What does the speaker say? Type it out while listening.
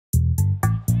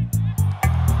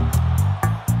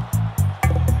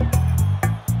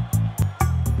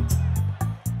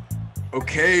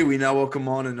Okay, we now welcome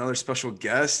on another special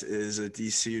guest. Is a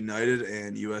DC United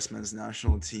and US Men's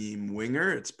National Team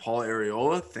winger. It's Paul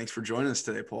Arriola. Thanks for joining us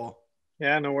today, Paul.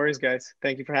 Yeah, no worries, guys.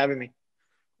 Thank you for having me.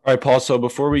 All right, Paul. So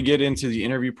before we get into the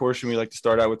interview portion, we like to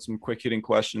start out with some quick hitting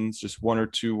questions, just 1 or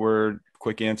 2 word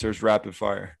quick answers, rapid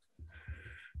fire.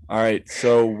 All right.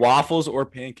 So waffles or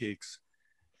pancakes?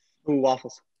 Ooh,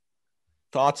 waffles.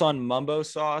 Thoughts on mumbo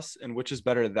sauce and which is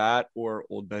better, that or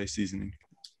Old Bay seasoning?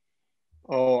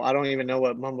 Oh, I don't even know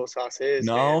what mumbo sauce is,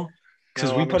 man. No,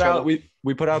 because No, we I'm in put out trouble.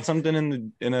 we put out something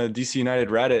in a DC United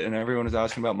Reddit, and everyone was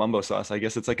asking about mumbo sauce. I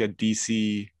guess it's like a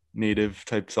DC native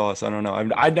type sauce. I don't know.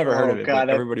 I'd never heard Oh of it, God,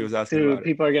 but everybody was asking dude, about it.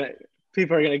 people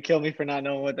are gonna kill me for not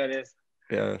knowing what that is.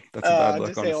 Yeah, that's a bad I'll look,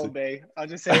 just say honestly. Old Bay. I'll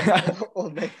just say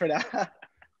Old Bay for that.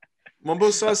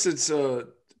 Mumbo sauce, it's a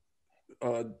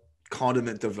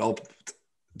condiment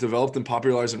developed and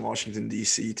popularized in Washington,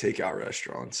 D.C. takeout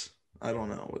restaurants. I don't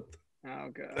know what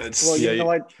Oh God. it's. Well, Yeah, you know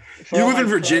what? You live in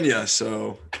Virginia,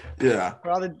 so yeah.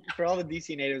 For all the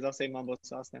DC natives, I'll say mumbo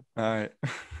sauce then. All right.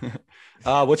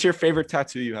 What's your favorite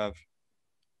tattoo you have?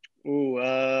 Ooh,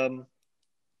 oh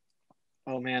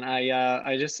man,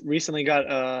 I just recently got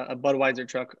a Budweiser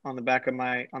truck on the back of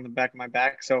my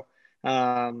back, so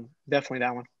definitely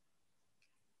that one.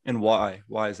 And why?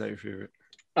 Why is that your favorite?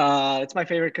 It's my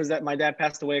favorite because that my dad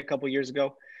passed away a couple years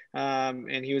ago,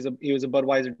 and he was a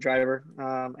Budweiser driver,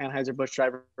 Anheuser-Busch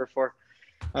driver for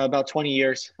about 20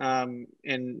 years. And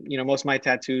most of my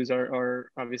tattoos are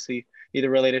obviously either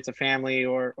related to family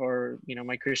or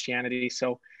my Christianity.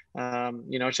 So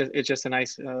it's just a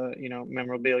nice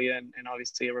memorabilia and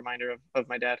obviously a reminder of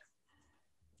my dad.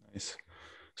 Nice.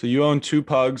 So you own 2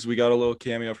 pugs. We got a little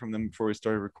cameo from them before we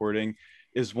started recording.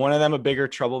 Is one of them a bigger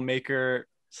troublemaker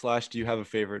 / do you have a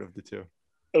favorite of the 2?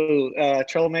 Oh,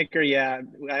 troublemaker, yeah.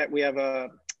 We have a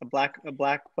black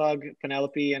pug,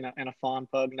 Penelope, and a fawn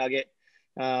pug, Nugget.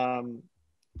 Um,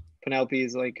 Penelope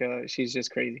is like she's just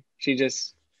crazy. She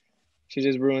just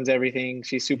ruins everything.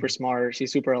 She's super smart.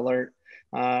 She's super alert.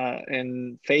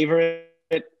 And favorite,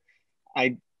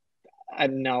 I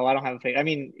no, I don't have a favorite. I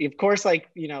mean, of course, like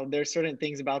there's certain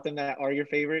things about them that are your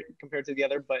favorite compared to the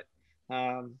other, but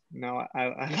no,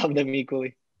 I love them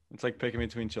equally. It's like picking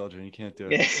between children. You can't do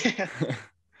it. Yeah.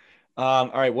 All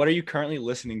right. What are you currently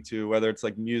listening to? Whether it's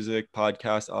like music,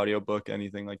 podcast, audiobook,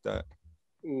 anything like that?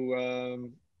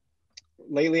 Ooh,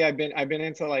 lately I've been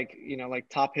into like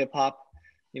top hip hop,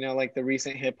 like the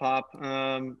recent hip hop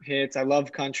hits. I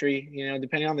love country,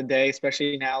 depending on the day,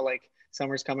 especially now, like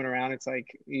summer's coming around. It's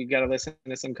like you got to listen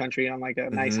to some country on like a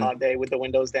nice Mm-hmm. hot day with the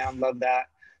windows down. Love that.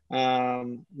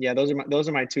 Yeah, those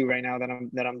are my 2 right now that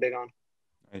I'm big on.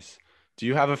 Nice. Do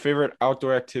you have a favorite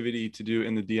outdoor activity to do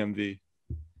in the DMV?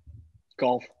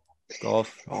 Golf.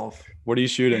 Golf. Golf. What are you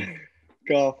shooting?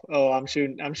 Golf. Oh, I'm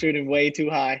shooting way too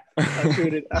high.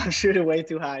 I'm shooting way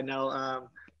too high. No,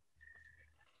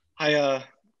 I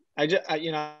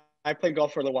I played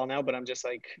golf for a little while now, but I've just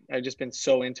been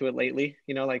so into it lately,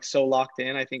 like so locked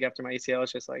in. I think after my ACL,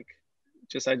 it's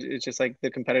it's just like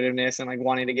the competitiveness and like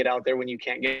wanting to get out there when you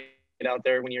can't get out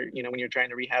there when you're trying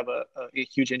to rehab a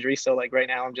huge injury. So like right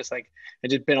now, I'm just like, I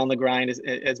just been on the grind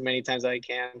as many times as I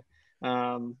can.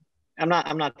 Um, I'm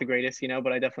not the greatest,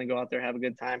 but I definitely go out there, have a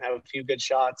good time, have a few good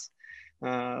shots.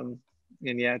 And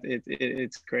yeah,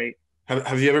 it's great.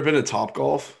 Have you ever been to Top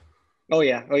Golf? Oh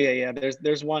yeah.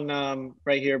 There's one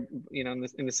right here, in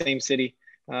the same city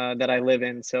that I live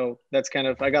in. So that's kind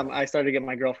of I started to get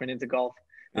my girlfriend into golf.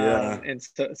 Yeah. And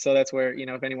so that's where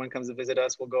if anyone comes to visit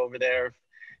us, we'll go over there.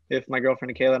 If my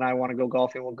girlfriend and Kayla and I want to go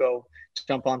golfing, we'll go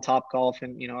jump on Top Golf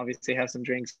and obviously have some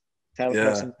drinks, have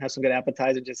Yeah. some good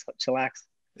appetizer, just chillax.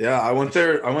 Yeah. I went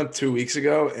there. I went 2 weeks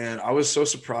ago, and I was so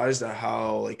surprised at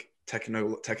how like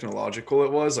technological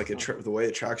it was. Like the way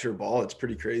it tracks your ball, it's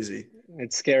pretty crazy.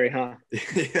 It's scary, huh?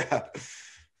 Yeah.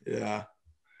 Yeah.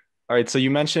 All right. So you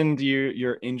mentioned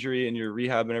your injury and your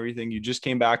rehab and everything. You just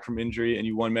came back from injury and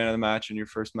you won man of the match in your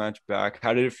first match back.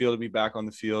 How did it feel to be back on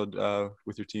the field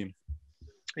with your team?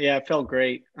 Yeah, it felt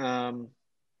great.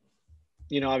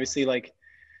 Obviously, like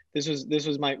this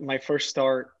was my first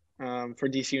start for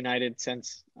DC United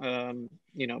since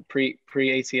pre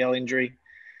ACL injury,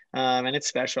 and it's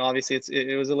special. Obviously,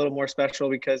 it was a little more special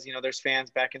because there's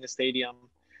fans back in the stadium.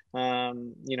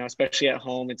 Especially at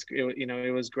home,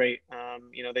 it was great.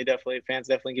 Fans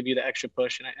definitely give you the extra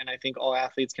push, and I think all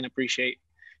athletes can appreciate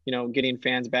getting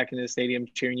fans back into the stadium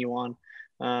cheering you on.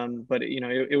 But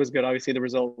it was good. Obviously, the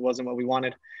result wasn't what we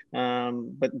wanted,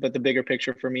 but the bigger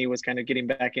picture for me was kind of getting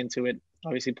back into it.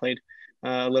 Obviously, played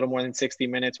a little more than 60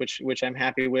 minutes, which I'm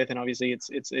happy with, and obviously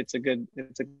it's a good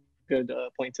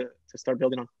point to start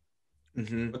building on.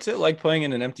 Mm-hmm. What's it like playing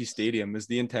in an empty stadium? Is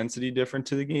the intensity different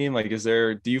to the game? Like,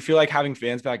 do you feel like having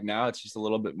fans back now, it's just a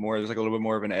little bit more, there's like a little bit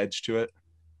more of an edge to it?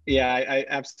 Yeah, I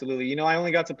absolutely. I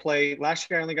only got to play last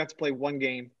year. I only got to play one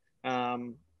game,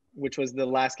 which was the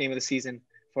last game of the season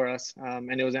for us,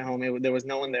 and it was at home. There was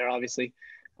no one there, obviously.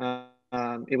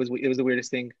 It was the weirdest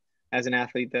thing as an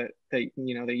athlete that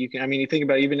you can. I mean, you think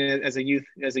about it, even as a youth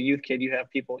kid, you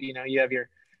have people. You have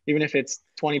even if it's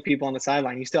 20 people on the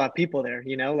sideline, you still have people there.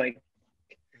 Like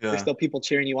there's Yeah. still people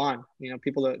cheering you on.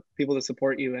 People to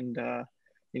support you, and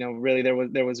really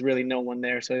there was really no one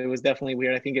there. So it was definitely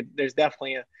weird. I think there's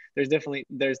definitely a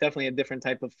different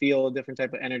type of feel, a different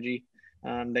type of energy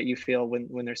that you feel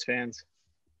when there's fans.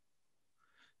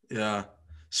 Yeah.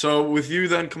 So with you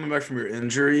then coming back from your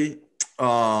injury,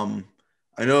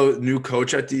 I know new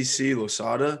coach at DC,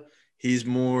 Losada, he's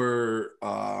more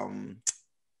on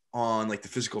like the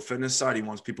physical fitness side. He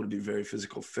wants people to be very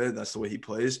physical fit. That's the way he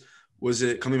plays. Was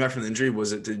it coming back from the injury?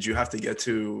 Did you have to get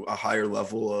to a higher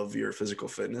level of your physical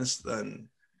fitness than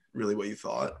really what you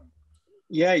thought?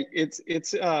 Yeah, it's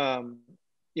been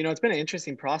an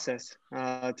interesting process,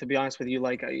 to be honest with you.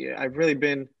 Like I've really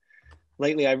been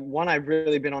lately. I've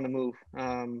really been on the move.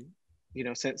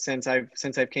 Since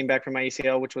I've came back from my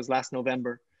ACL, which was last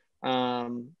November. I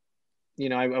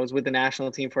was with the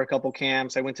national team for a couple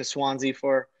camps. I went to Swansea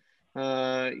for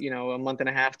a month and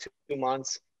a half, 2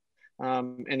 months.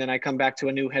 And then I come back to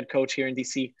a new head coach here in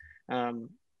DC. During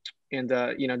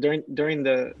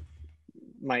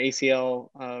my ACL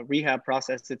rehab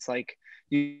process, it's like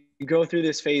you go through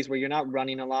this phase where you're not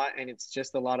running a lot, and it's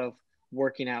just a lot of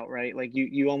working out, right? Like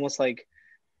you almost like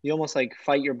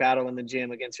fight your battle in the gym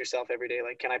against yourself every day.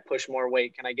 Like, can I push more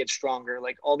weight? Can I get stronger?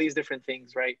 Like all these different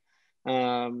things, right?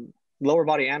 Lower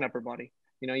body and upper body.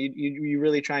 You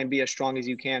really try and be as strong as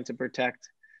you can to protect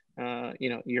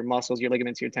your muscles, your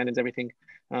ligaments, your tendons, everything,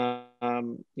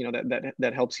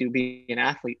 that helps you be an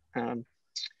athlete. And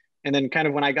then kind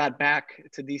of when I got back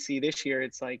to DC this year,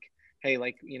 it's like, hey,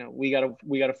 like, we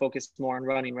gotta focus more on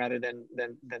running rather than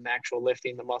the actual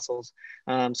lifting the muscles.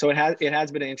 So it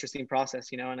has been an interesting process,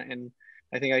 and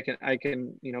I think I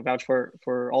can vouch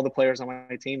for all the players on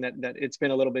my team that it's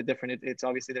been a little bit different. It's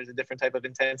obviously there's a different type of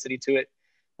intensity to it.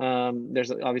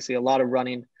 There's obviously a lot of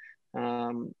running.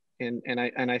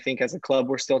 And I think as a club,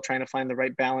 we're still trying to find the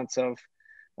right balance of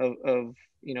the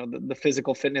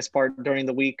physical fitness part during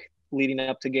the week leading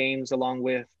up to games, along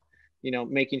with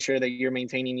making sure that you're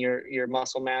maintaining your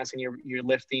muscle mass and your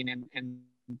lifting and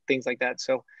things like that.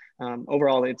 So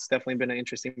overall, it's definitely been an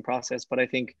interesting process. But I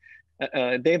think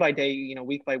day by day,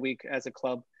 week by week, as a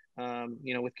club,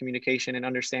 with communication and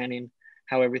understanding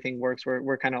how everything works,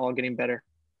 we're kind of all getting better.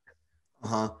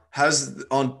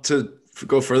 To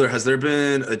go further, has there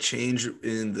been a change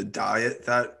in the diet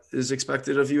that is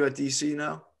expected of you at DC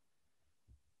now?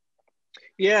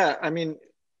 Yeah, I mean,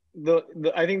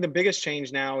 I think the biggest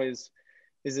change now is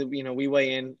that we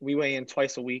weigh in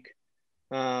twice a week,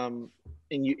 and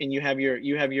you have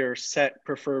your set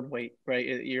preferred weight,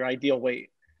 right? Your ideal weight,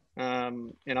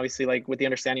 and obviously, like, with the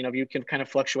understanding of, you can kind of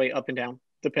fluctuate up and down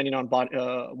depending on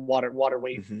water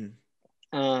weight.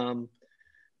 Mm-hmm.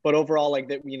 But overall, like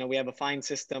that, we have a fine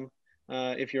system.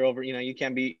 If you're over, you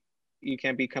can't be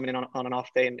coming in on an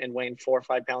off day and weighing 4 or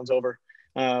 5 pounds over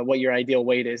what your ideal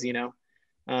weight is.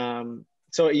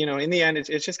 So in the end,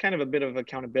 it's just kind of a bit of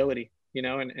accountability,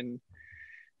 and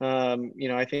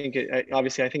I think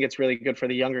obviously I think it's really good for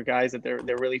the younger guys that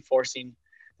they're really forcing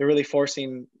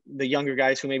the younger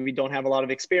guys who maybe don't have a lot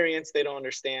of experience. They don't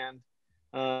understand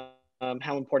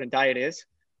how important diet is.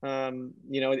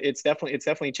 It's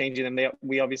definitely changing them.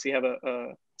 We obviously have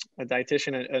a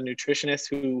dietitian, a nutritionist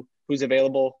who's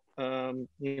available,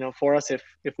 for us if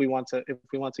we want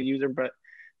to use her. But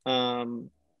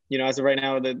as of right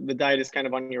now, the diet is kind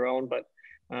of on your own. But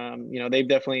they've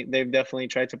definitely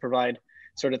tried to provide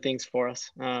sort of things for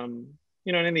us. And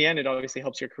in the end, it obviously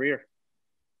helps your career.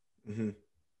 Mm-hmm.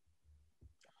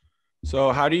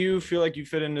 So how do you feel like you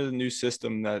fit into the new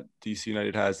system that DC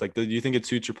United has? Like, do you think it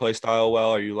suits your play style well?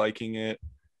 Are you liking it?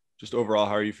 Just overall,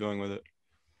 how are you feeling with it?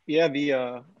 Yeah,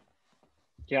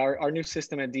 our new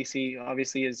system at DC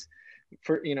obviously is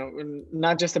for,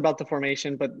 not just about the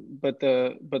formation, but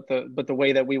the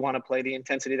way that we want to play, the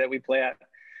intensity that we play at.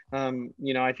 I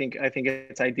think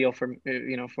it's ideal for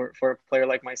a player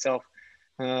like myself,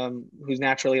 who's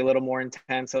naturally a little more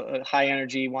intense, a high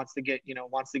energy, want to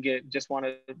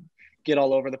get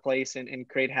all over the place and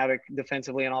create havoc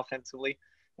defensively and offensively.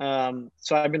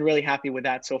 So I've been really happy with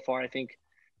that so far. I think,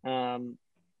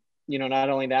 not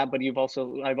only that, but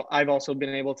I've also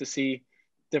been able to see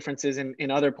differences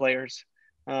in other players,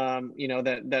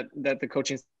 that the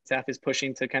coaching staff is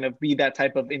pushing to kind of be that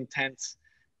type of intense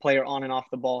player on and off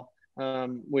the ball,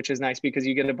 which is nice because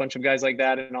you get a bunch of guys like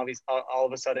that, and all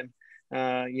of a sudden,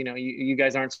 you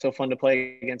guys aren't so fun to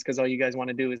play against because all you guys want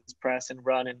to do is press and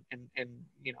run and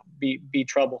be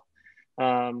trouble.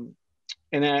 And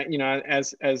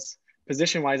as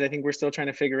position wise, I think we're still trying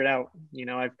to figure it out.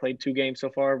 I've played 2 games so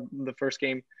far. The first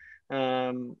game,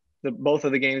 both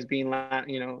of the games being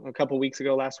a couple weeks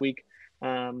ago last week.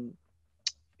 And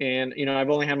I've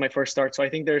only had my first start. So I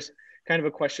think there's kind of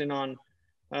a question on,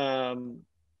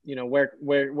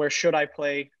 where should I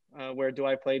play? Where do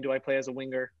I play? Do I play as a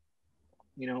winger?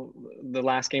 The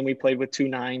last game we played with 2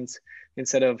 9s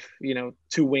instead of, 2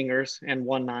 wingers and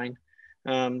 1 9.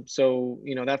 So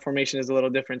that formation is a little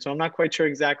different. So I'm not quite sure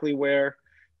exactly where,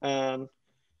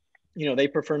 they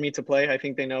prefer me to play. I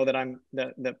think they know that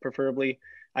that preferably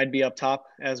I'd be up top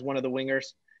as one of the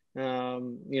wingers,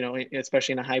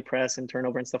 especially in a high press and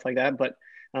turnover and stuff like that. But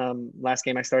last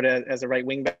game I started as a right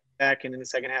wing back, and in the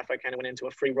second half I kind of went into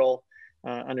a free role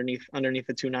underneath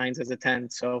the 2 9s as a 10.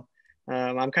 So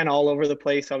I'm kind of all over the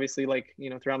place. Obviously,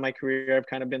 throughout my career, I've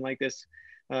kind of been like this,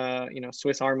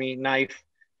 Swiss Army knife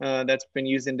that's been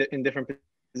used in different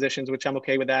positions, which I'm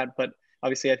okay with that. But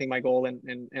obviously, I think my goal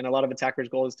and a lot of attackers'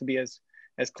 goal is to be as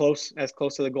close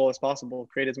to the goal as possible,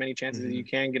 create as many chances as you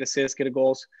can, get assists, get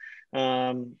goals,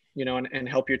 and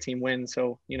help your team win.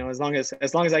 So, as long as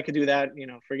I could do that,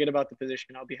 forget about the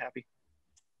position, I'll be happy.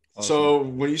 Awesome. So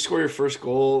when you score your first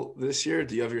goal this year,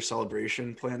 do you have your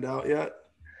celebration planned out yet?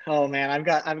 Oh man,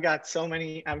 I've got so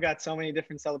many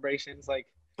different celebrations. I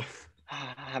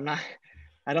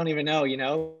don't even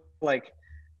know,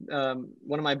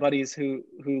 one of my buddies who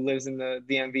lives in the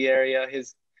DMV area,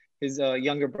 his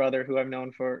younger brother, who I've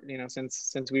known for,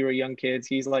 since we were young kids,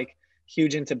 he's like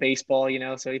huge into baseball,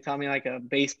 so he taught me like a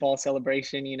baseball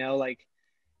celebration,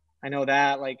 I know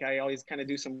that, I always kind of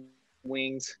do some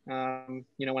wings, when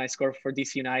I score for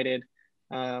DC United.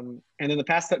 And then the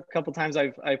past couple times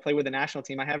I played with the national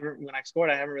team, when I scored,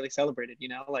 I haven't really celebrated,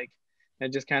 I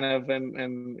just kind of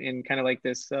am in kind of like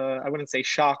this, I wouldn't say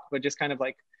shock, but just kind of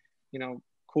like,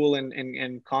 cool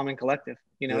and calm and collective,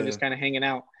 just kind of hanging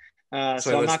out. So I'm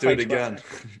let's not do quite it again.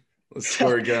 Let's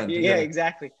score again. Yeah,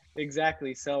 exactly.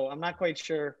 So I'm not quite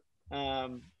sure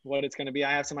what it's going to be.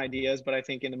 I have some ideas, but I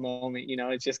think in the moment,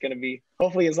 it's just going to be,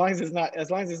 hopefully as long as it's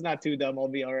not too dumb, I'll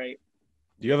be all right.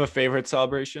 Do you have a favorite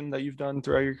celebration that you've done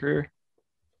throughout your career?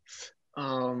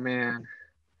 Oh man.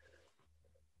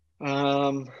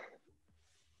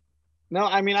 No,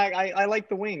 I mean, I like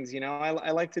the wings,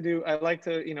 I like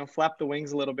to flap the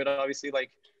wings a little bit. Obviously,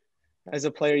 as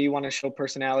a player, you want to show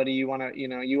personality. You want to,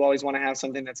 you always want to have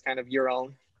something that's kind of your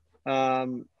own.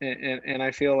 And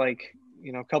I feel like,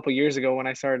 a couple years ago when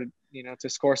I started, to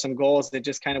score some goals, it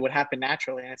just kind of would happen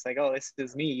naturally. And it's like, oh, this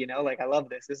is me, I love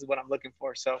this. This is what I'm looking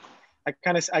for. So I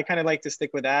kind of like to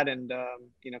stick with that and,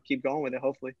 keep going with it,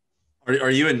 hopefully.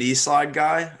 Are you a knee slide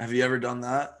guy? Have you ever done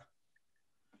that?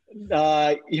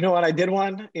 You know what? I did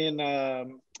one in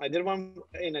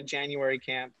a January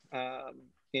camp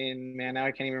now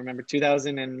I can't even remember,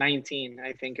 2019,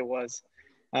 I think it was.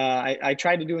 I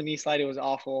tried to do a knee slide. It was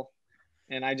awful.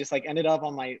 And I just ended up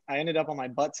on my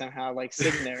butt somehow,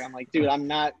 sitting there. I'm like, dude, I'm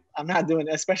not doing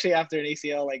it, especially after an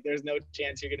ACL. There's no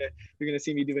chance you're gonna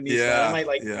see me do a knee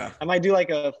slide. I might do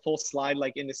a full slide,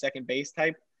 in the second base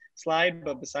type slide.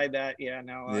 But beside that,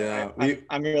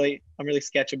 I'm really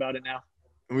sketch about it now.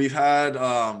 We've had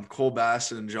Cole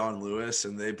Bassett and John Lewis,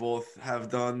 and they both have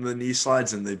done the knee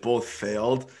slides, and they both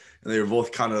failed. And they were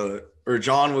both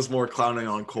John was more clowning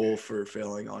on Cole for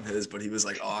failing on his, but he was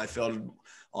like, "Oh, I failed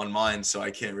on mine, so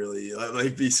I can't really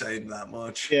be saying that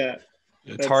much." Yeah,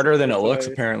 it's harder than it looks,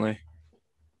 apparently.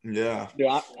 Yeah, dude,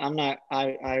 I'm not.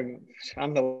 I'm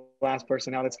the last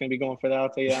person out that's going to be going for that. I'll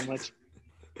tell you that much.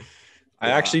 I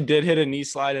actually did hit a knee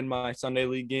slide in my Sunday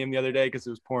league game the other day because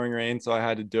it was pouring rain, so I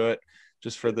had to do it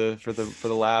just for the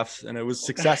laughs, and it was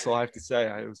successful. I have to say,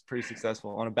 it was pretty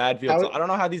successful on a bad field. So I don't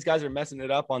know how these guys are messing it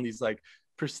up on these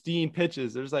pristine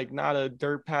pitches. There's not a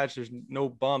dirt patch. There's no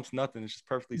bumps, nothing. It's just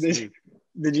perfectly smooth.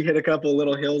 Did you hit a couple of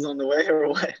little hills on the way or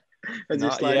what?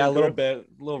 Yeah, a little bit,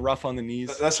 a little rough on the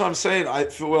knees. That's what I'm saying. I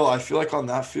feel like on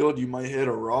that field you might hit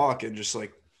a rock and just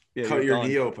cut your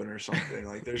knee open or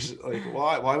something. There's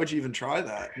why would you even try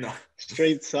that? No.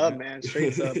 Straight sub, man.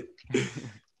 Straight sub.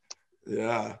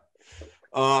 Yeah.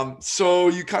 So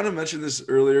you kind of mentioned this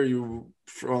earlier. You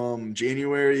from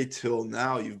January till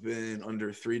now, you've been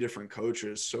under 3 different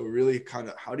coaches. So really,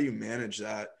 how do you manage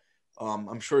that?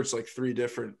 I'm sure it's 3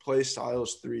 different play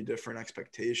styles, 3 different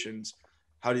expectations.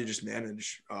 How do you just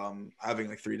manage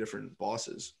having 3 different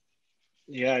bosses?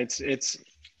 Yeah, it's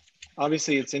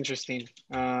obviously it's interesting.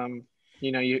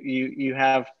 You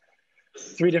have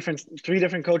three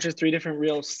different coaches, three different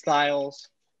real styles.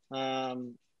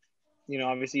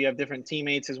 Obviously you have different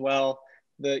teammates as well.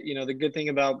 The good thing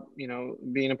about,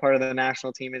 being a part of the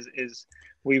national team is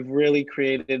we've really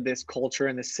created this culture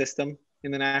and this system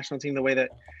in the national team, the way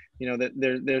that,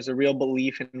 that there's a real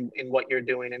belief in what you're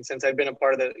doing. And since I've been a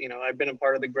part of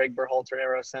the Greg Berhalter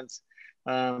era since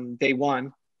day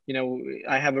one,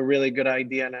 I have a really good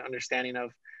idea and an understanding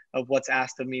of what's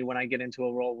asked of me when I get into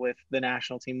a role with the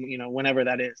national team, whenever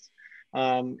that is.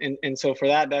 And so for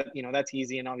that, that's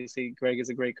easy. And obviously Greg is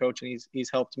a great coach, and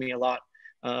he's helped me a lot,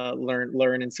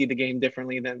 learn and see the game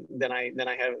differently than I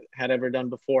had ever done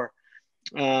before.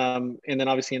 And then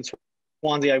obviously in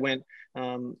Swansea, I went,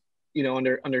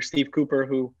 under Steve Cooper,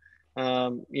 who,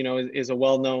 is a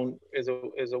well-known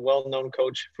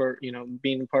coach for,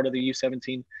 being part of the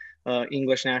U17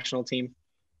 English national team,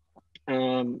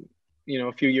 a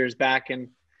few years back. And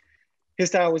his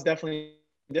style was definitely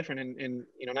different, and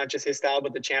not just his style,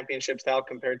 but the championship style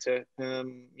compared to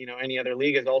any other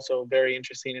league is also very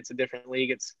interesting. It's a different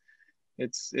league.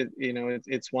 It's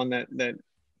one that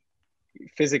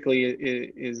physically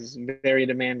is very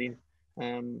demanding.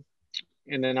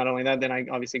 And then not only that, then I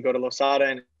obviously go to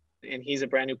Losada, and he's a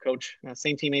brand new coach,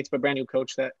 same teammates, but brand new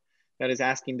coach that is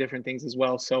asking different things as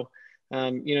well. So,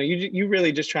 you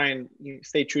really just try and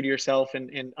stay true to yourself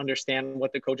and understand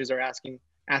what the coaches are asking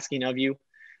of you.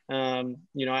 I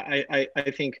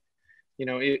think,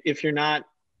 if you're not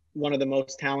one of the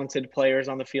most talented players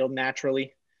on the field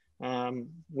naturally,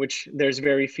 which there's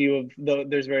very few of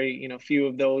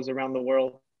those around the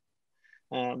world,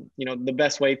 the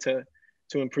best way to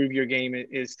improve your game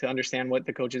is to understand what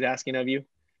the coach is asking of you,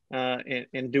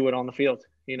 and do it on the field,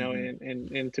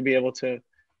 mm-hmm. and to be able to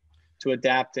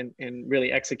adapt and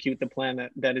really execute the plan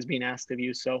that is being asked of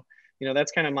you. So,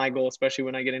 that's kind of my goal, especially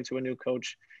when I get into a new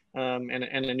coach, and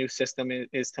a new system,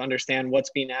 is to understand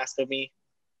what's being asked of me,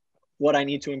 what I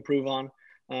need to improve on,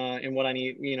 and what I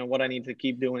need to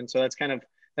keep doing. So that's kind of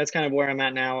where I'm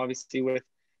at now, obviously with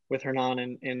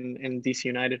Hernan and DC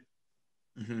United.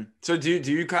 Mm-hmm. So do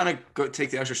you kind of go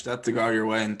take the extra step to go out of your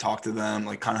way and talk to them,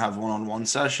 like kind of have one-on-one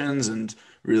sessions and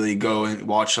really go and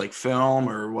watch like film,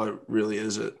 or what really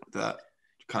is it that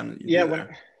kind of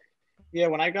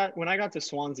when I got to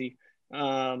Swansea,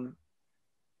 the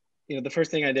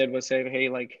first thing I did was say, hey,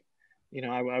 like,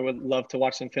 I would love to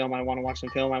watch some film. I want to watch some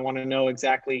film. I want to know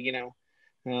exactly,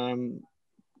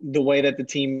 the way that the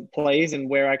team plays and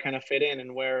where I kind of fit in,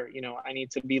 and where, I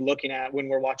need to be looking at when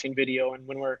we're watching video, and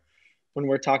when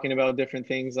we're talking about different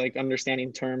things, like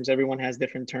understanding terms. Everyone has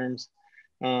different terms,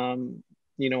 on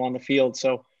the field.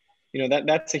 So,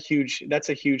 that's a huge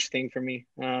thing for me.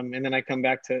 And then I come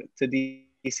back to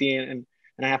DC, and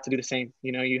I have to do the same.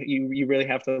 You really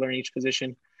have to learn each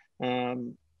position,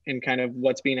 and kind of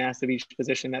what's being asked of each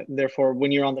position. That therefore,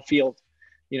 when you're on the field,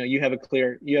 you have a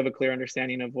clear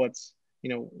understanding of what's,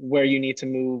 where you need to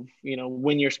move,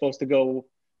 when you're supposed to go,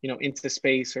 into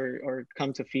space or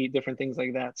come to feet, different things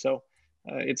like that. So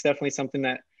it's definitely something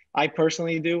that I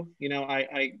personally do.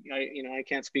 I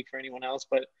can't speak for anyone else,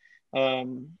 but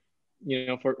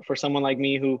for someone like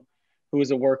me who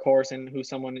is a workhorse, and who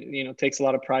someone, takes a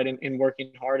lot of pride in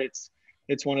working hard, it's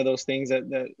one of those things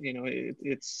that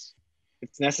it's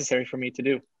necessary for me to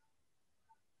do.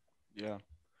 Yeah.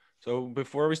 So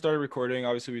before we started recording,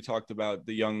 obviously we talked about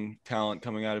the young talent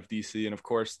coming out of DC, and of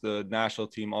course the national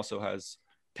team also has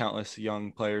countless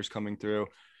young players coming through.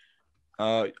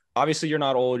 Obviously you're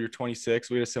not old, you're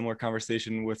 26. We had a similar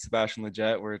conversation with Sebastian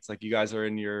Leggett, where it's like you guys are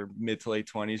in your mid to late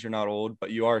 20s. You're not old, but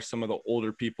you are some of the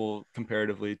older people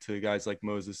comparatively to guys like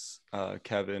Moses,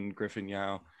 Kevin, Griffin,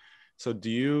 Yao. So do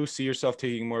you see yourself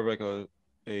taking more of like a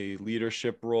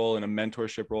leadership role and a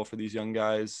mentorship role for these young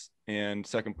guys? And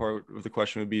second part of the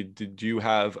question would be, did you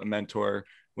have a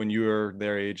when you were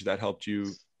their age that helped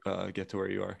you get to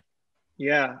where you are?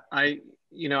 Yeah, I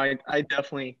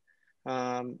definitely,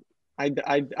 I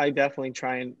definitely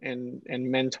try and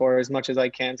mentor as much as I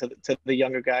can to the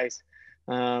younger guys.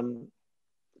 I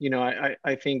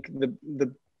think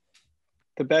the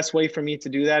best way for me to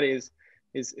do that is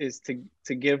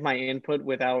to give my input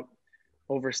without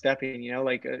overstepping,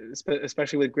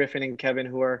 especially with Griffin and Kevin,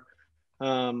 who are,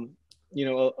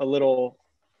 a little,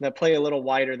 that play a little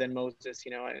wider than Moses,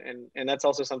 and that's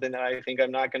also something that I think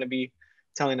I'm not going to be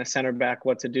telling a center back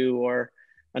what to do, or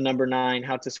a number 9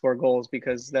 how to score goals,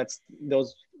 because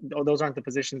those aren't the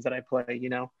positions that I play,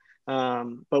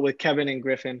 but with Kevin and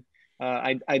Griffin,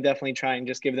 I definitely try and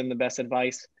just give them the best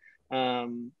advice.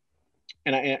 And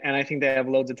I think they have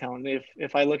loads of talent.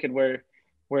 If I look at where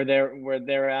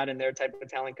they're at and their type of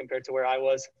talent compared to where I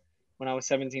was, when I was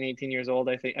 17, 18 years old.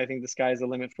 I think the sky's the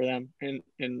limit for them.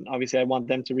 And obviously I want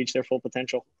them to reach their full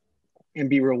potential and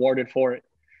be rewarded for it.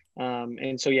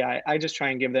 And so, yeah, I just try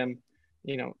and give them,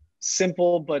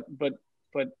 simple, but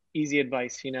easy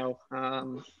advice,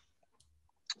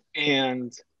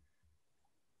 and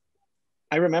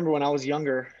I remember when I was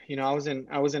younger, I was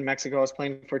in Mexico, I was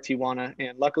playing for Tijuana,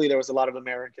 and luckily there was a lot of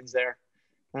Americans there.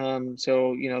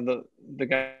 So,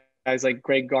 the guys like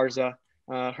Greg Garza,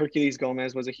 Hercules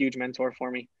Gomez was a huge mentor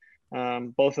for me.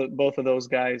 Both of those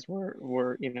guys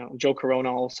were Joe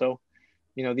Corona also,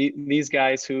 these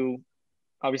guys who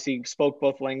obviously spoke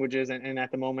both languages, and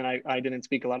at the moment I didn't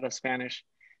speak a lot of Spanish,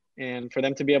 and for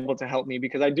them to be able to help me,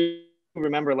 because I do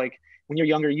remember, like, when you're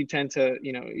younger, you tend to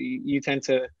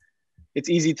it's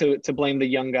easy to blame the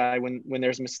young guy when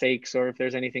there's mistakes or if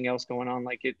there's anything else going on.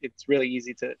 Like it's really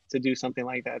easy to do something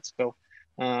like that. So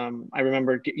I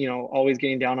remember, always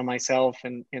getting down on myself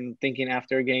and thinking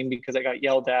after a game, because I got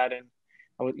yelled at, and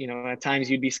I would, at times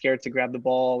you'd be scared to grab the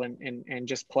ball and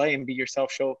just play and be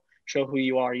yourself, show who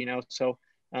you are, So,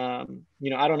 I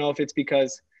don't know if it's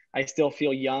because I still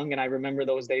feel young and I remember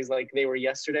those days like they were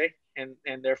yesterday, and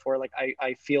therefore, like,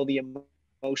 I feel the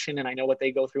emotion and I know what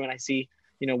they go through, and I see,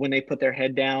 when they put their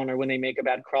head down or when they make a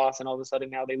bad cross and all of a sudden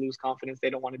now they lose confidence,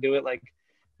 they don't want to do it. Like,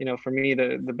 for me,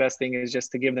 the best thing is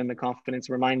just to give them the confidence,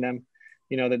 remind them,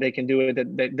 that they can do it,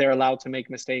 that they're allowed to make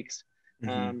mistakes.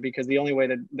 Because the only way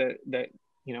that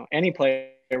any player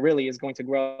really is going to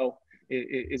grow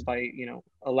is by,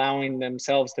 allowing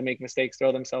themselves to make mistakes,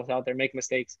 throw themselves out there, make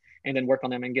mistakes, and then work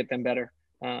on them and get them better.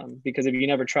 Because if you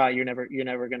never try, you're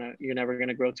never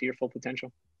gonna grow to your full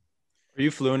potential. Are you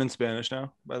fluent in Spanish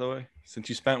now, by the way? Since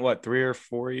you spent 3 or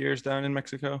 4 years down in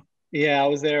Mexico? Yeah, I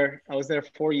was there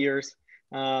 4 years.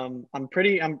 I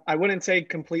wouldn't say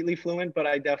completely fluent, but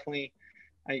I definitely,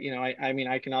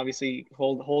 I can obviously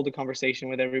hold a conversation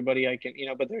with everybody. I can,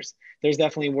 but there's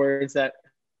definitely words that,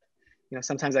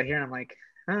 sometimes I hear and I'm like,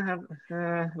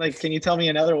 like, can you tell me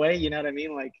another way? You know what I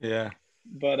mean? Like, yeah.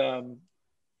 But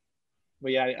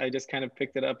yeah, I just kind of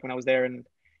picked it up when I was there, and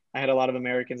I had a lot of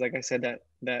Americans, like I said,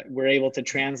 that were able to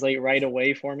translate right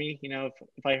away for me.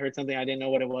 If I heard something I didn't know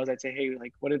what it was, I'd say, hey,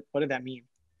 like, what did that mean?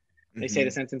 They say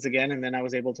the sentence again, and then I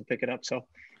was able to pick it up. So,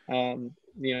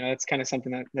 that's kind of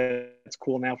something that's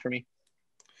cool now for me.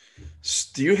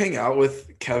 Do you hang out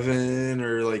with Kevin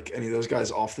or like any of those guys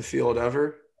off the field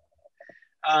ever?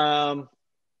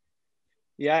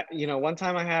 Yeah, one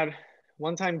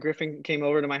time Griffin came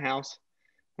over to my house,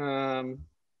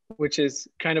 which is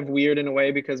kind of weird in a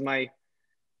way, because my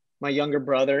younger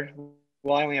brother,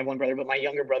 well, I only have one brother, but my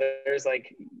younger brother is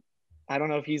like, I don't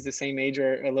know if he's the same age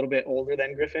or a little bit older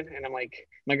than Griffin. And I'm like,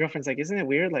 my girlfriend's like, isn't it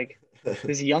weird? Like,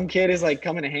 this young kid is like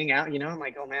coming to hang out, I'm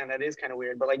like, oh man, that is kind of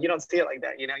weird. But like, you don't see it like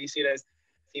that, you see it as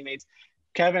teammates.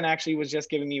 Kevin actually was just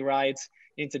giving me rides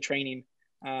into training.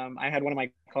 I had one of my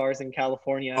cars in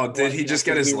California. Oh, did he just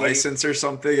get his license or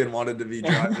something and wanted to be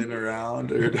driving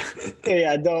around? Or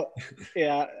I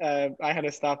had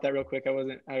to stop that real quick.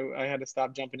 I had to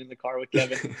stop jumping in the car with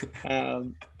Kevin.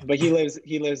 But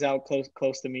he lives out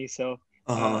close to me, so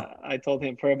I told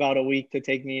him for about a week to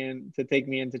take me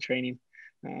into training.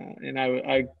 And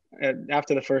I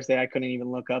after the first day, I couldn't even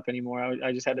look up anymore.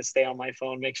 I just had to stay on my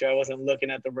phone, make sure I wasn't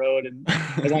looking at the road, and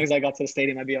as long as I got to the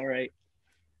stadium, I'd be all right.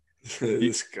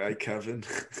 This guy Kevin.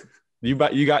 Do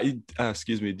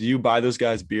you buy those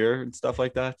guys beer and stuff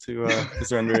like that to because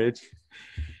they're underage?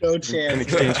 No chance. In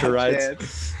exchange for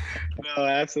rides? No,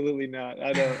 absolutely not.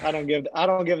 I don't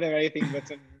give them anything but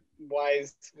some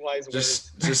wise words.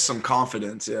 Just some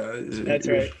confidence, yeah. That's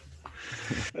right.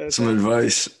 Some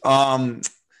advice.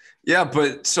 Yeah,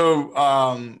 but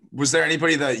so was there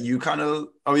anybody that you kind of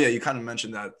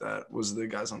mentioned that was the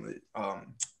guys on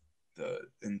the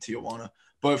in Tijuana.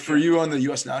 But for you on the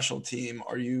U.S. national team,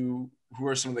 who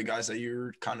are some of the guys that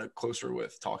you're kind of closer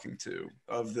with talking to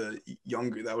of the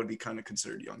younger that would be kind of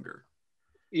considered younger?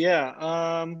 Yeah.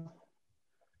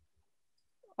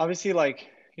 Obviously, like,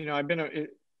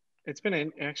 it's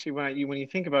been actually when you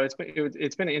think about it,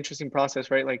 it's been an interesting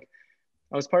process, right? Like,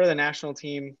 I was part of the national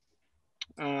team.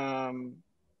 I've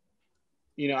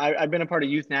been a part of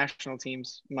youth national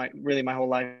teams my whole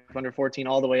life, under 14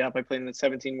 all the way up. I played in the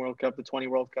 17 World Cup, the 20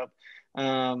 World Cup.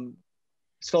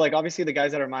 So like, obviously the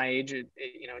guys that are my age,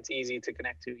 it's easy to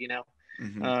connect to,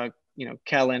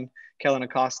 Kellen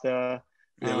Acosta.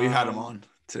 Yeah, we had him on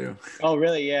too. Oh,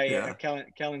 really? Yeah.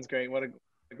 Kellen's great. What a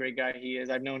great guy he is.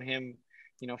 I've known him,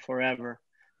 forever.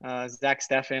 Zach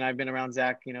Steffen, I've been around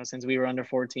Zach, since we were under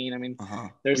 14. I mean,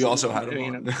 we also had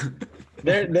him on.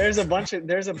 There's a bunch of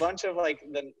like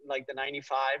the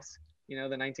 95s, the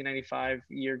 1995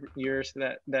 years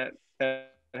that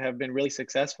have been really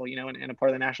successful, and a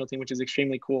part of the national team, which is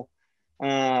extremely cool.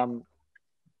 But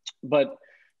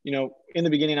in the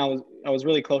beginning, I was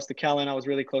really close to Kellen. I was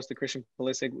really close to Christian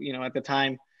Pulisic. At the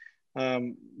time,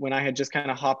 when I had just kind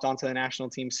of hopped onto the national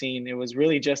team scene, it was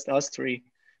really just us three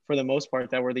for the most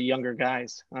part that were the younger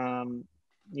guys.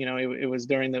 It was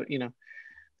during the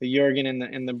Jurgen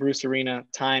and the Bruce Arena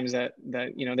times that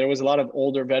there was a lot of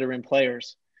older veteran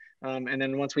players. And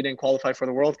then once we didn't qualify for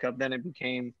the World Cup, then it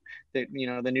became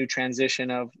the new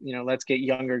transition of, let's get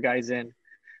younger guys in.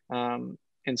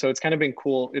 And so it's kind of been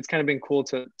cool. It's kind of been cool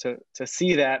to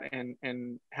see that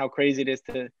and how crazy it is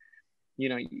to,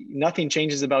 nothing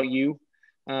changes about you.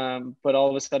 But all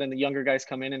of a sudden the younger guys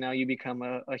come in and now you become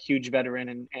a huge veteran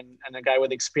and a guy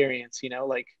with experience,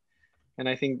 and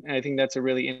I think that's a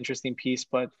really interesting piece.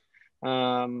 But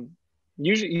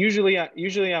usually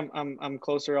I'm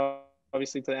closer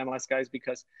obviously to the MLS guys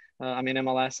because I'm in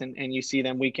MLS and you see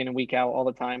them week in and week out all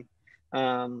the time.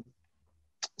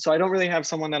 So I don't really have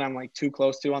someone that I'm like too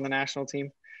close to on the national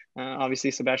team.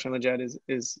 Obviously Sebastian Lletget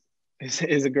is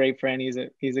a great friend.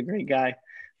 He's a great guy.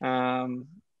 I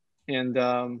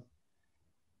don't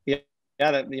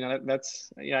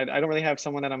really have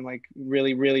someone that I'm like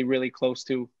really, really, really close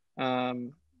to,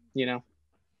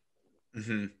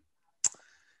 Mm-hmm.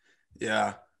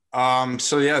 Yeah.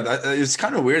 So yeah, it's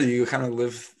kind of weird that you kind of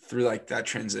live through like that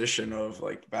transition of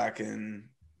like back in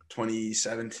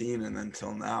 2017 and then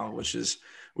till now, which is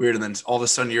weird. And then all of a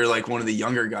sudden you're like one of the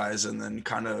younger guys, and then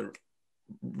kind of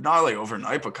not like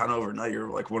overnight, but kind of overnight you're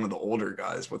like one of the older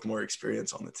guys with more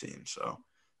experience on the team. So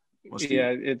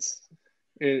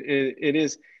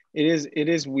it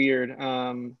is weird.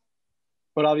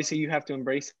 But obviously you have to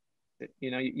embrace it.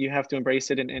 You have to embrace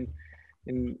it and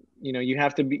you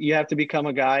have to become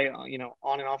a guy,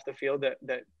 on and off the field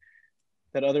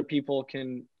that other people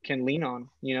can lean on,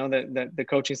 that the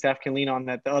coaching staff can lean on,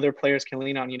 that the other players can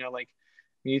lean on. Like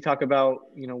when you talk about,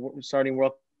 starting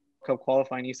World Cup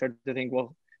qualifying, you start to think,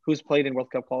 well, who's played in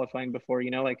World Cup qualifying before?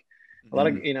 Like a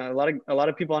lot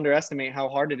of people underestimate how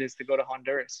hard it is to go to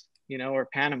Honduras, or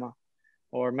Panama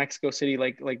or Mexico City,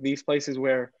 like these places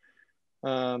where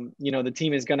the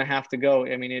team is going to have to go.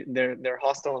 I mean, they're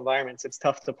hostile environments. It's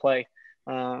tough to play.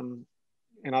 And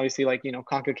obviously,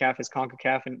 CONCACAF is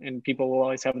CONCACAF, and people will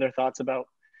always have their thoughts about,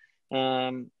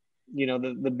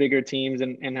 the bigger teams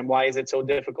and why is it so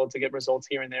difficult to get results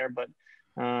here and there. But,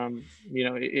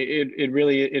 it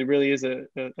really is a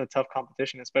tough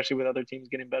competition, especially with other teams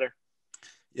getting better.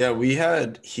 Yeah, we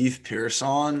had Heath Pierce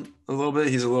on a little bit.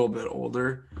 He's a little bit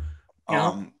older.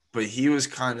 But he was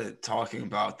kind of talking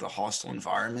about the hostile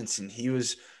environments, and I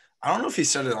don't know if he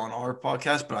said it on our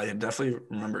podcast, but I definitely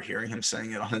remember hearing him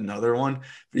saying it on another one.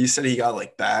 But he said he got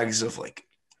like bags of like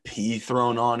pee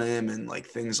thrown on him and like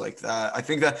things like that. I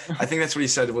think that's what he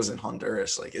said. It was in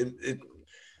Honduras. Like it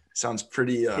sounds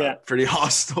pretty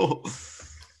hostile.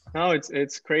 No,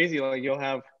 it's crazy. Like you'll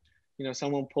have,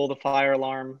 someone pull the fire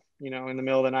alarm, in the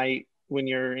middle of the night when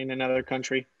you're in another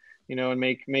country, and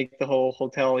make the whole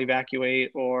hotel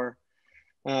evacuate, or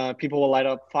people will light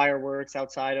up fireworks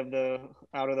out of the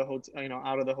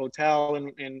hotel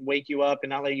and wake you up and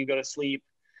not let you go to sleep.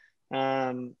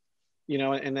 And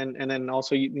then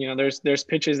also, there's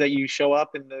pitches that you show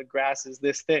up and the grass is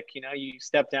this thick, you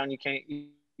step down, you can't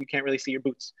really see your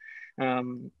boots.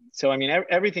 So, I mean,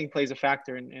 everything plays a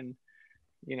factor, and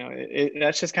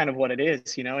that's just kind of what it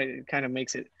is. It kind of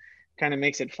makes it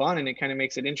fun, and it kind of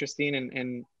makes it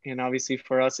interesting. And obviously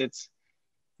for us, it's,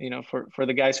 for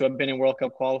the guys who have been in World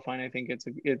Cup qualifying, I think it's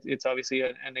obviously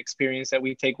an experience that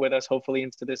we take with us, hopefully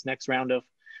into this next round of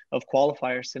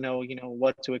qualifiers, to know,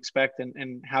 what to expect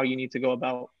and how you need to go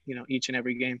about, each and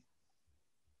every game.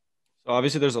 So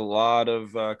obviously there's a lot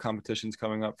of competitions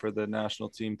coming up for the national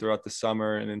team throughout the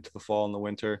summer and into the fall and the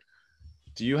winter.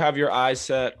 Do you have your eyes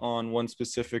set on one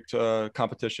specific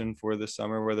competition for this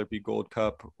summer, whether it be Gold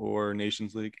Cup or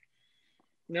Nations League?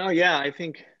 No, yeah, I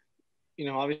think,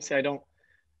 obviously I don't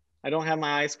have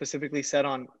my eyes specifically set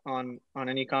on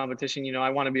any competition. I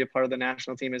want to be a part of the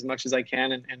national team as much as I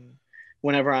can, and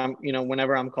whenever I'm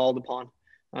called upon,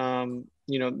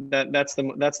 that's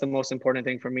the most important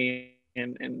thing for me.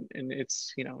 And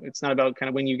it's, it's not about kind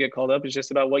of when you get called up. It's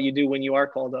just about what you do when you are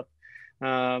called up.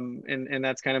 And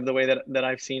that's kind of the way that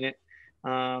I've seen it.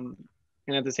 And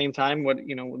at the same time,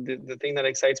 the thing that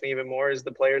excites me even more is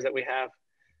the players that we have.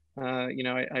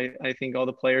 I think all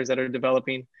the players that are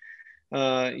developing,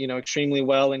 extremely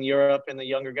well in Europe, and the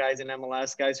younger guys in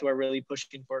MLS, guys who are really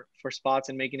pushing for spots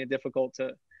and making it difficult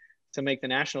to make the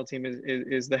national team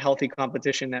is the healthy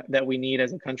competition that we need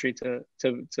as a country to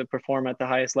perform at the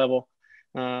highest level,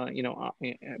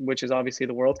 which is obviously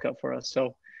the World Cup for us.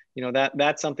 So,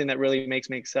 that's something that really makes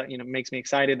me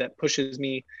excited, that pushes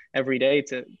me every day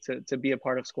to be a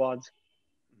part of squads.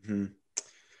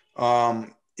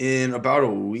 In about a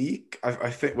week, I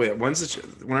think. Wait,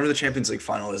 whenever the Champions League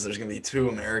final is, there's going to be 2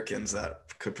 Americans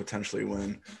that could potentially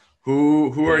win.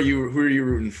 Who are you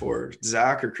rooting for,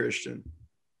 Zach or Christian?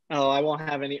 Oh, I won't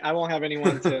have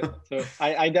anyone to.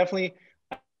 I definitely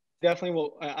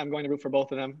will. I'm going to root for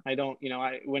both of them. I don't,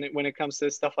 when it comes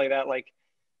to stuff like that, like,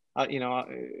 when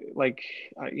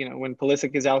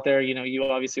Pulisic is out there, you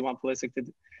obviously want Pulisic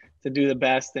to do the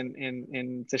best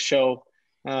and to show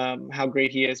how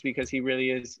great he is, because he really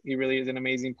is an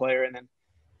amazing player. And then,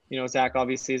 Zach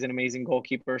obviously is an amazing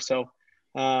goalkeeper. So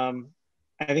I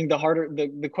think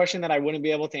the question that I wouldn't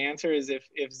be able to answer is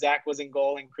if Zach was in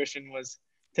goal and Christian was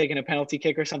taking a penalty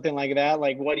kick or something like that,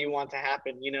 like, what do you want to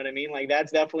happen? You know what I mean? Like,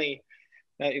 that's definitely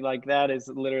that is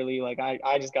literally like,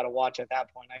 I just got to watch at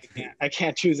that point. I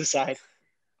can't choose a side.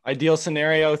 Ideal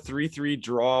scenario, 3-3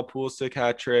 draw, Pulisic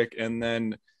hat trick, and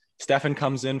then Stefan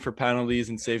comes in for penalties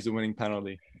and saves the winning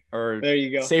penalty, or there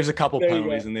you go. Saves a couple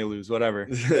penalties and they lose, whatever.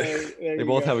 They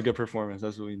both have a good performance.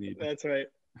 That's what we need. That's right.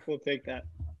 We'll take that.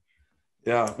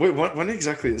 Yeah. Wait, when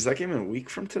exactly is that game? In a week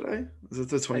from today? Is it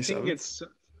the 27th?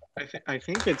 I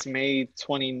think it's May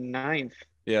 29th.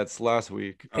 Yeah, it's last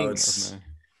week. Oh, it's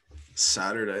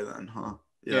Saturday then, huh?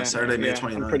 Yeah, Saturday, May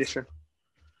 29th. I'm pretty sure.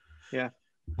 Yeah.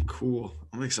 Cool.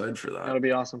 I'm excited for that. That'll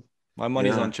be awesome. My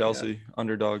money's on Chelsea,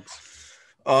 underdogs.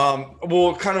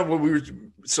 Well, kind of what we were.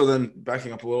 So then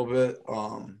backing up a little bit,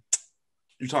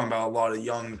 you're talking about a lot of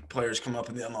young players coming up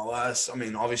in the MLS. I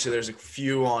mean, obviously there's a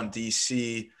few on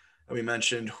DC that we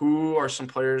mentioned. Who are some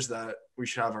players that we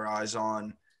should have our eyes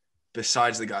on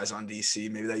besides the guys on DC,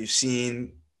 maybe that you've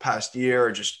seen past year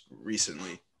or just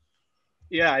recently?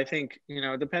 Yeah, I think,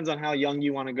 it depends on how young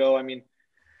you want to go. I mean,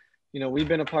 I've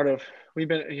been a part of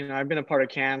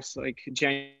camps. Like,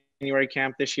 January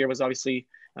camp this year was obviously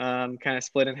kind of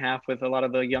split in half with a lot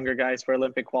of the younger guys for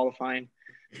Olympic qualifying.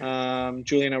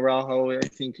 Julian Araujo, I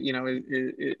think,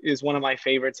 is one of my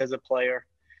favorites as a player,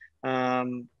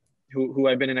 who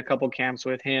I've been in a couple camps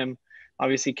with him.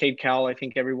 Obviously, Cade Cowell, I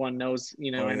think everyone knows,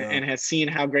 and has seen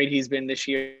how great he's been this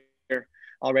year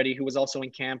already, who was also in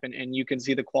camp, and you can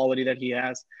see the quality that he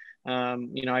has. I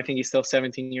think he's still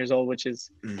 17 years old, which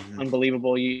is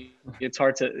unbelievable. It's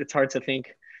hard to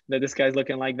think that this guy's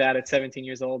looking like that at 17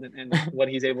 years old and what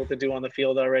he's able to do on the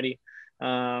field already.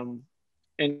 And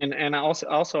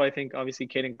also I think obviously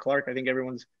Caden Clark, I think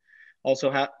everyone's also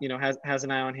has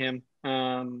an eye on him.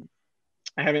 I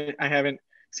haven't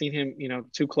seen him,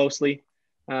 too closely.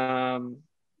 But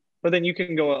then you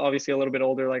can go obviously a little bit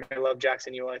older. Like, I love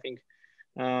Jackson Ewell. I think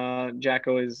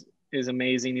Jacko is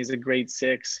amazing. He's a great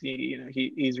 6.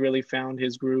 He's really found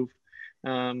his groove,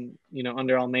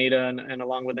 under Almeida and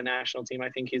along with the national team. I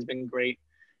think he's been great.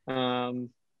 But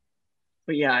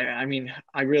yeah, I mean,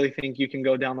 I really think you can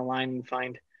go down the line and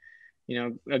find,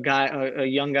 a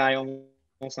young guy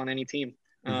almost on any team,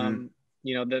 that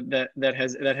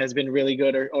has been really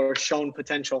good or shown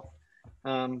potential.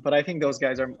 But I think those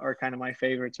guys are kind of my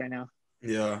favorites right now.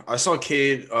 Yeah, I saw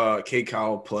Cade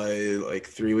Cowell play like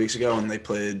 3 weeks ago, and they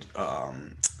played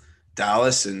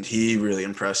Dallas, and he really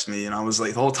impressed me. And I was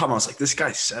like, the whole time I was like, this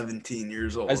guy's 17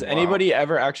 years old. Has anybody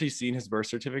ever actually seen his birth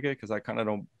certificate? Because I kind of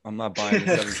don't. I'm not buying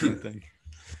the 17 thing.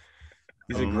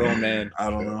 He's a grown man.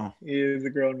 I don't know. He is a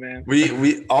grown man.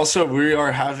 We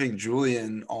are having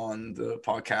Julian on the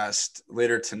podcast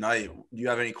later tonight. Do you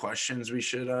have any questions we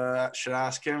should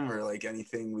ask him, or like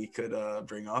anything we could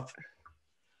bring up?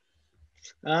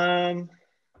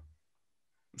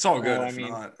 It's all good.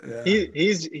 Not, yeah.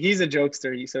 He's a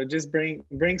jokester, so just bring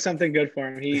something good for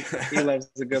him. He loves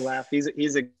a good laugh.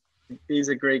 He's a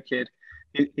great kid.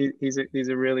 He's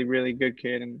a really, really good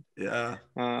kid, and yeah,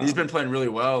 he's been playing really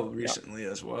well recently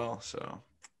as well. So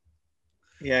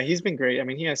yeah, he's been great. I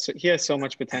mean, he has so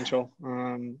much potential.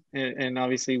 And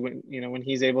obviously when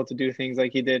he's able to do things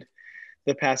like he did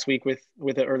the past week with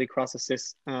an early cross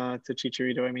assist to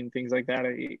Chicharito, I mean, things like that.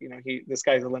 The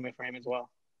sky's the limit for him as well.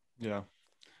 Yeah.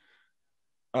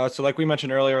 So like we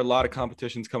mentioned earlier, a lot of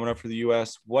competitions coming up for the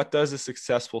U.S. What does a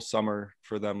successful summer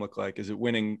for them look like? Is it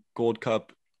winning Gold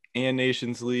Cup and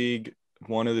Nations League,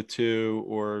 one of the two,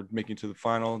 or making to the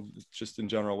final? Just in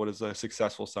general, what does a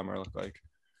successful summer look like?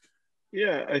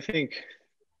 Yeah, I think,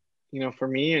 for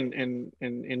me and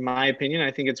in my opinion,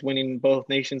 I think it's winning both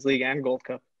Nations League and Gold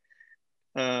Cup.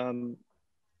 I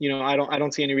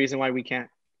don't see any reason why we can't,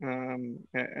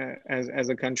 as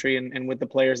a country and with the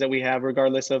players that we have,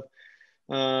 regardless of,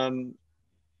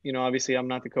 obviously I'm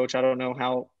not the coach. I don't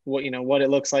know what it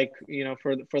looks like,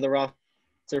 for the roster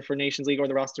for Nations League or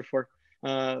the roster for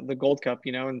the Gold Cup,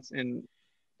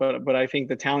 but I think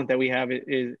the talent that we have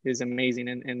is amazing,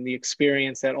 and the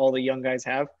experience that all the young guys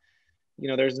have.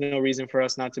 There's no reason for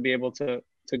us not to be able to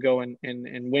go and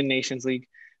win Nations League,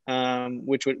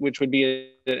 which would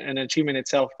be an achievement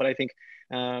itself. But I think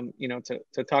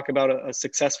to talk about a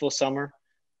successful summer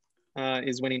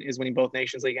is winning both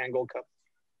Nations League and Gold Cup.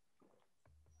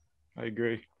 I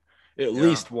agree. At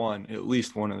least one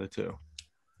of the two.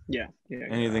 Yeah.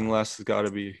 Anything less has got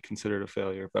to be considered a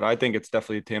failure. But I think it's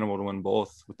definitely attainable to win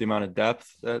both with the amount of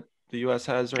depth that the U.S.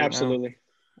 has right now.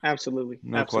 Absolutely.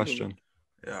 No question.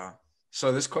 Yeah.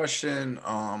 So this question,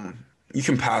 you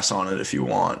can pass on it if you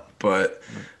want, but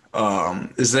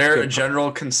is there a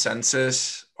general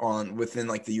consensus within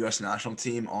like the U.S. national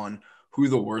team on who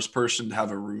the worst person to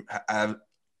have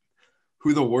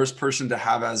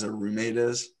as a roommate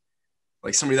is?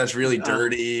 Like somebody that's really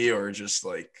dirty or just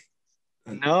like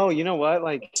no, you know what?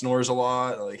 Like snores a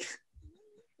lot. Like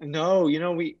no,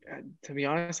 we to be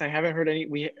honest, I haven't heard at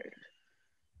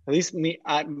least me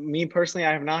personally,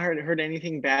 I have not heard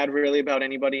anything bad really about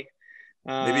anybody.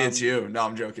 Maybe it's you. No,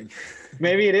 I'm joking.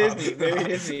 Maybe it is me. Maybe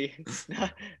it is me.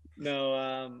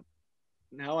 No,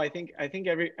 I think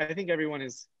everyone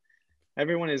is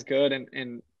good,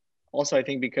 and also I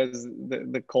think because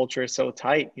the culture is so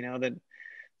tight, that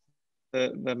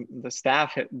the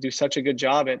staff do such a good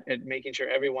job at making sure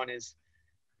everyone is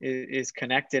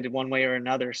connected one way or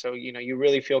another. So you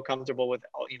really feel comfortable with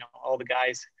all the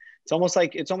guys. It's almost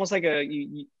like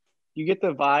you get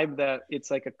the vibe that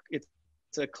it's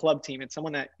a club team. It's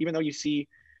someone that even though you see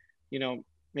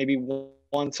maybe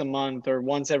once a month or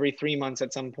once every 3 months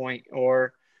at some point,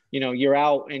 or you're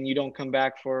out and you don't come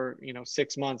back for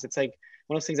 6 months. It's like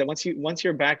one of those things that once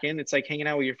you're back in, it's like hanging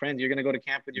out with your friends. You're gonna go to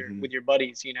camp with your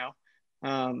buddies,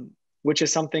 which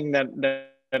is something that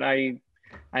I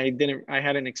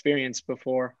hadn't experienced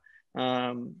before.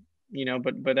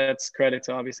 But that's credit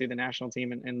to obviously the national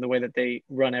team and the way that they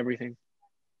run everything.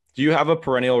 Do you have a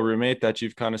perennial roommate that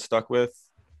you've kind of stuck with,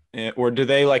 or do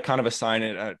they like kind of assign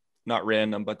it at not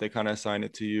random, but they kind of assign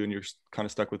it to you and you're kind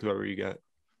of stuck with whoever you get?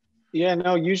 Yeah,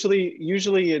 no, usually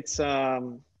it's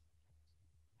for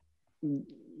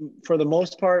the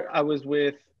most part I've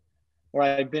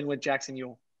been with Jackson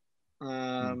Yule.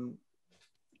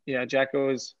 Yeah,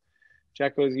 Jacko is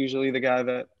usually the guy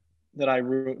that I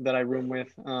room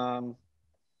with.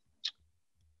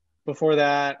 Before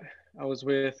that, I was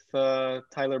with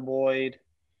Tyler Boyd,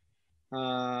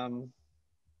 and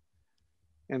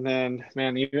then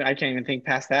I can't even think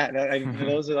past that.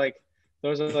 Those are like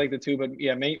the two. But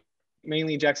yeah,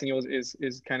 mainly Jackson Yule is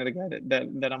kind of the guy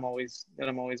that I'm always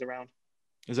around.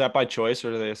 Is that by choice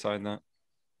or do they assign that?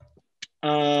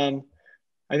 I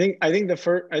think the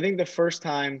first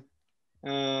time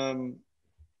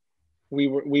we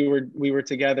were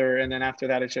together, and then after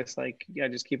that it's just like, yeah,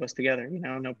 just keep us together,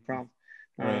 no problem.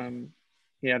 Right.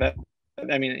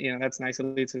 That's nice. At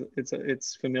least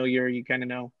it's familiar. You kind of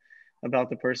know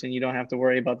about the person. You don't have to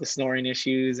worry about the snoring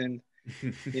issues and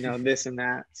this and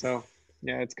that. So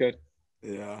yeah, it's good.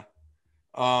 Yeah.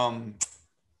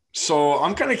 So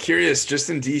I'm kind of curious,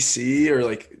 just in DC or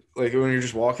like when you're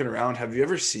just walking around, have you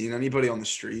ever seen anybody on the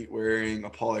street wearing a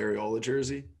Paul Arriola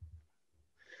jersey?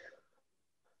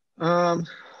 Oh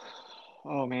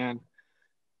man,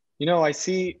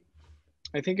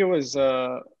 I think it was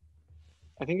 2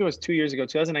 years ago,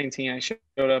 2019. I showed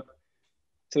up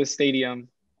to the stadium.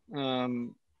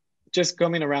 Just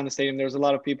coming around the stadium, there was a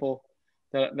lot of people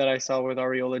that I saw with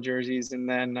Arriola jerseys, and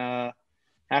then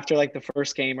after like the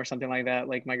first game or something like that,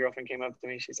 like my girlfriend came up to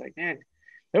me. She's like, "Man,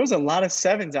 there was a lot of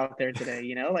sevens out there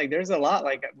today. Like there's a lot.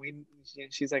 Like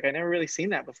she's like, I never really seen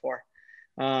that before."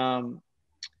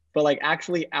 But like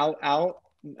actually out,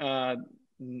 not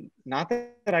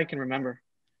that I can remember,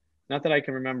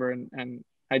 and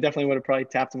I definitely would have probably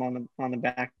tapped him on the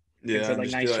back. Yeah, and said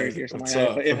like nice jersey or something like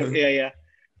up? that.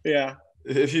 But yeah.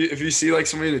 If you see like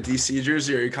somebody in a DC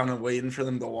jersey, are you kind of waiting for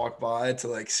them to walk by to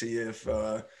like see if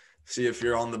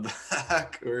you're on the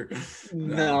back or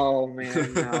no,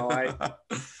 man,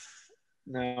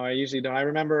 no, I usually don't. I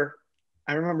remember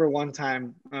one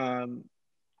time,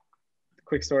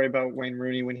 quick story about Wayne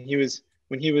Rooney when he was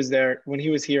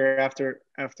here after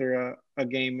a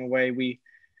game away.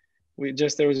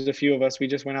 There was a few of us. We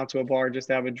just went out to a bar just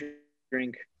to have a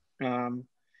drink, and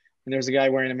there was a guy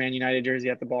wearing a Man United jersey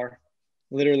at the bar,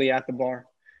 literally at the bar,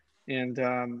 and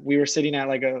we were sitting at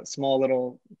like a small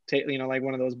little like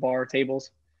one of those bar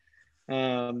tables,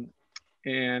 and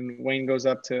Wayne goes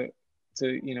up to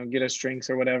get us drinks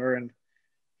or whatever, and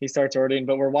he starts ordering,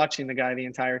 but we're watching the guy the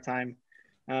entire time,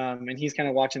 and he's kind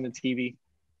of watching the TV,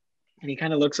 and he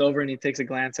kind of looks over and he takes a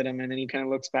glance at him, and then he kind of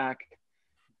looks back,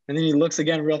 And then he looks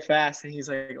again real fast and he's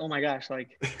like, oh my gosh,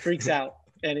 like freaks out.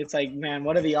 And it's like, man,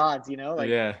 what are the odds, you know? Like,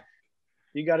 Yeah.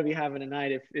 you got to be having a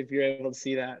night if you're able to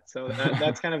see that. So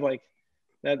that's kind of like,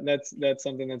 that's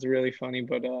something that's really funny,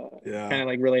 but kind of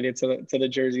like related to the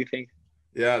jersey thing.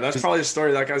 Yeah, that's probably a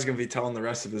story that guy's gonna be telling the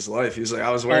rest of his life. He's like,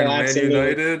 I was wearing Man absolutely.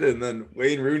 United, and then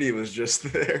Wayne Rooney was just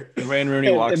there. Wayne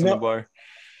Rooney walks in the bar.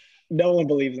 No one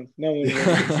believes him. No one believes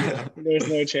him. Yeah. There's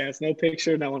no chance. No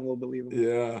picture. No one will believe him.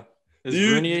 Yeah. Is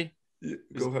Rooney?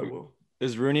 Go ahead, Will.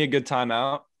 Is Rooney a good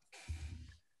timeout?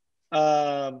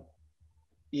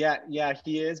 Yeah,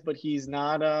 he is, but he's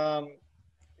not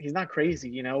crazy,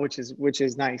 you know, which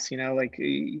is nice, you know, like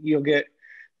you'll get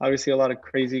obviously a lot of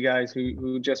crazy guys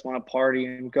who just want to party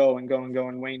and go. And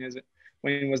Wayne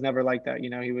was never like that. You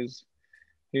know, he was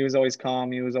always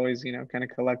calm. He was always, you know, kind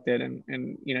of collected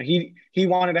and, you know, he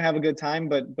wanted to have a good time,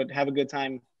 but have a good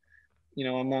time, you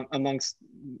know, amongst,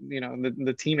 you know,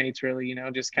 the teammates really, you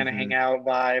know, just kind of hang out,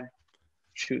 vibe,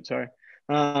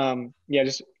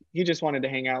 he just wanted to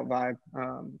hang out, vibe.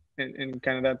 And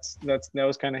kind of that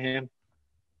was kind of him.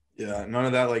 Yeah, none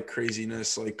of that like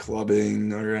craziness, like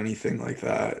clubbing or anything like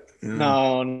that. You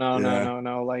know?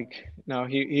 No. Like, no,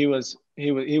 he was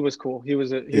cool. He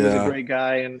was a great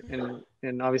guy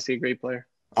and obviously a great player.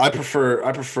 I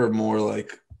prefer more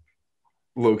like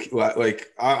low key,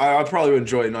 like I probably would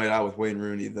enjoy a night out with Wayne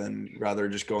Rooney than rather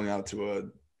just going out to a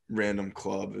random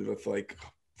club with like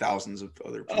thousands of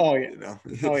other people. Oh yeah, you know?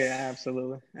 Oh yeah,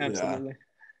 absolutely. Yeah.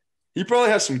 He probably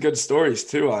has some good stories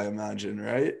too, I imagine,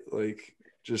 right? Like.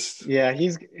 He had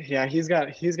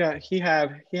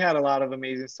a lot of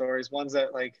amazing stories. Ones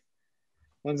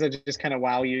that just kind of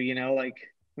wow you, you know, like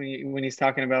when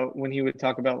he would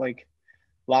talk about like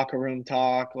locker room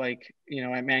talk, like, you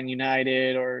know, at Man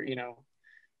United or, you know,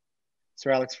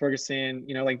 Sir Alex Ferguson,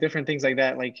 you know, like different things like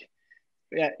that. Like,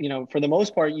 yeah, you know, for the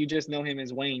most part, you just know him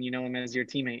as Wayne, you know him as your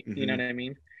teammate, you know what I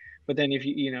mean? But then if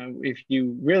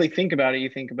you really think about it, you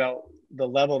think about the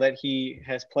level that he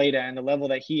has played at and the level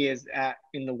that he is at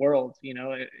in the world, you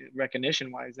know,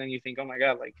 recognition wise, then you think, oh my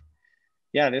God, like,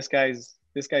 yeah, this guy's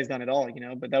done it all, you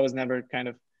know, but that was never the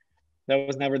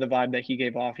vibe that he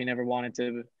gave off. He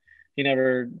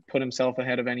never put himself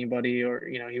ahead of anybody, or,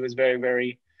 you know, he was very,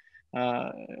 very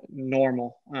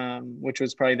normal, which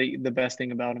was probably the best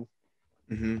thing about him.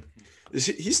 Mm-hmm.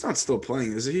 He's not still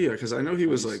playing, is he? Because I know he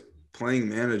was like playing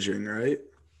managing, right?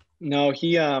 No,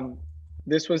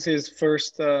 this was his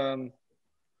first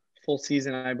full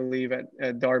season, I believe,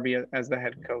 at Derby as the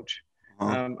head coach. Or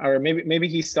I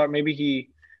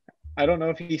don't know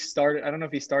if he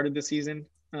started the season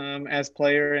as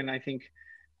player, and I think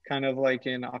kind of like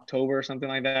in October or something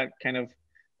like that, kind of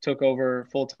took over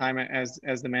full time as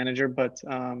the manager. But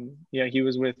yeah, he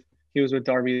was with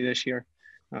Derby this year,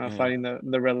 fighting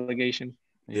the relegation.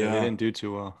 Yeah, they didn't do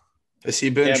too well. Has he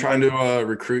been trying to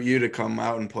recruit you to come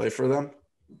out and play for them?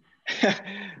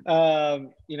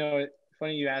 You know,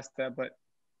 funny you asked that, but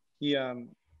we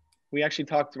actually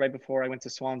talked right before I went to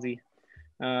Swansea.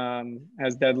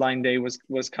 As deadline day was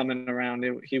coming around,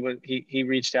 he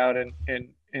reached out and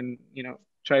you know,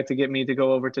 tried to get me to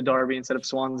go over to Derby instead of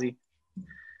Swansea,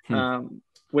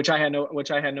 which I had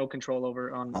no control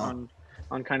over on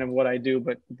kind of what I do.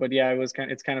 But yeah,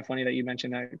 it's kind of funny that you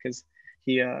mentioned that, because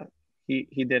he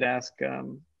did ask,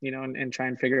 you know, and try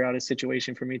and figure out a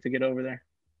situation for me to get over there.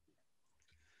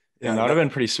 Yeah, that would have been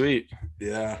pretty sweet.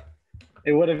 Yeah.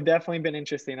 It would have definitely been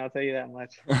interesting, I'll tell you that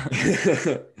much.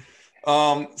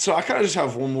 So I kind of just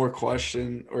have one more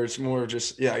question, or it's more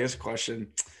just, I guess a question.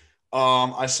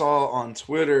 I saw on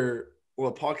Twitter,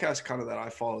 well, a podcast kind of that I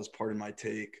follow is Part of My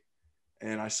Take,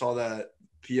 and I saw that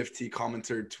PFT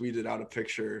commenter tweeted out a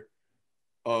picture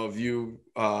of you,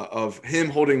 of him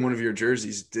holding one of your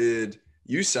jerseys. Did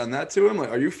you send that to him? Like,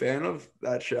 are you a fan of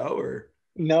that show, or?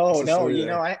 No, you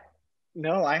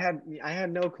know, I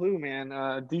had no clue, man.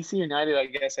 DC United, I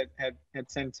guess, had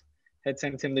sent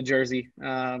him the jersey,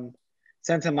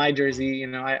 sent him my jersey. You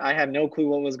know, I had no clue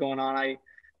what was going on. I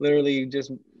literally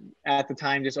just at the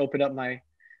time just opened up my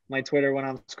Twitter when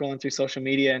I'm scrolling through social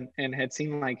media and had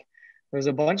seen like there was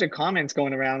a bunch of comments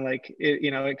going around, like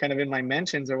it kind of in my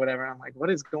mentions or whatever. I'm like, what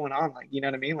is going on? Like, you know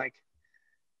what I mean? Like,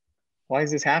 why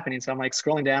is this happening? So I'm like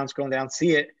scrolling down,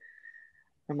 see it.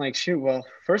 I'm like, shoot, well,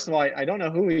 first of all, I don't know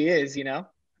who he is, you know?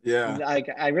 Yeah. Like,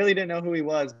 I really didn't know who he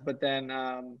was, but then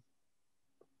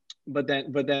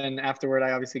afterward,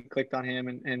 I obviously clicked on him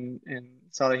and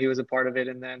saw that he was a part of it.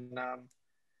 And then,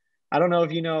 I don't know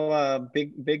if you know,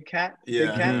 Big Cat. Yeah,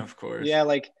 Big Cat? Yeah, of course. Yeah.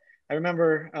 Like, I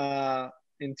remember,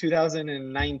 in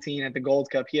 2019 at the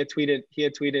Gold Cup, he had tweeted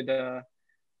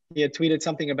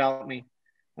something about me.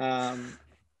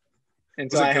 And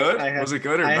Was so it good? I have, Was it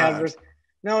good or I have, bad?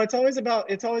 no, it's always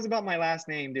about my last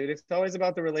name, dude. It's always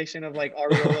about the relation of like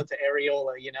Arriola to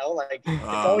Arriola, like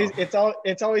Oh,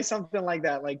 it's always something like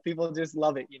that. Like people just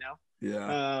love it,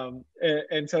 yeah.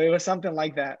 and so it was something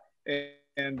like that.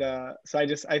 And so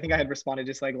I think I had responded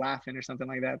just like laughing or something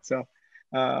like that. So,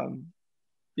 um,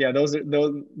 yeah,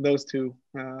 those two.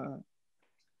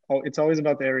 It's always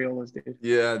about the areolas, dude.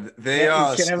 Yeah, they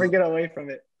Yeah, you can never get away from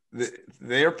it.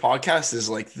 their podcast is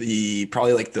like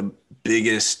probably like the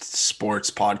biggest sports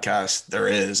podcast there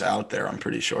is out there. I'm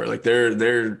pretty sure. Like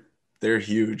they're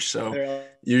huge. So They're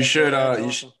you awesome. should That's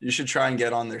awesome. you should try and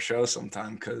get on their show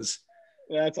sometime because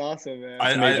That's awesome, man.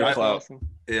 It's major I clout. Awesome.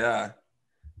 yeah.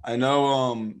 I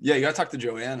know yeah, you gotta talk to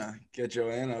Joanna. Get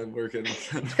Joanna working with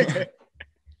them.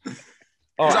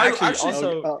 Oh, I- actually, actually-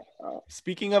 also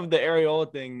speaking of the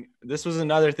areola thing, this was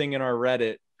another thing in our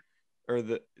Reddit or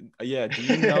do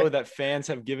you know that fans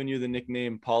have given you the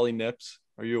nickname Polly Nips?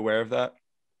 Are you aware of that?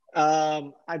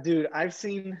 I've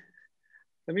seen.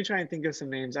 Let me try and think of some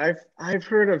names. I've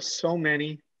heard of so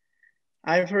many.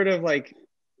 I've heard of like,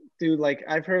 dude, like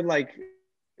I've heard like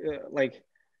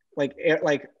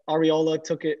Arriola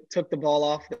took the ball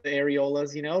off the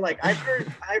areolas, like I've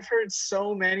heard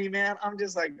so many, man. I'm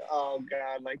just like, oh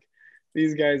God, like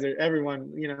these guys are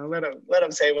everyone, let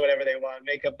them say whatever they want,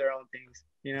 make up their own things.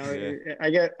 Yeah. I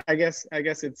guess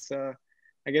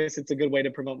it's a good way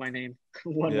to promote my name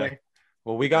one way.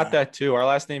 Well, we got that too. Our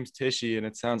last name's Tishy, and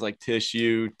it sounds like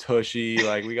tissue, tushy.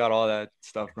 Like we got all that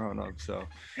stuff growing up. So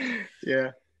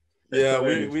Yeah. Yeah,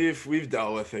 we've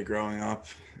dealt with it growing up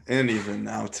and even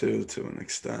now too, to an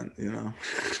extent,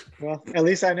 Well, at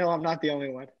least I know I'm not the only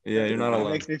one. Yeah, you're not That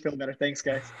alone. makes me feel better. Thanks,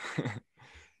 guys.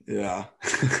 Yeah.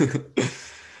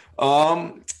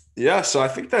 Yeah, so I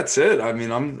think that's it. I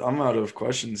mean, I'm out of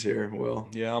questions here, Will.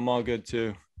 Yeah, I'm all good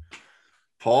too.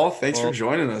 Paul, thanks for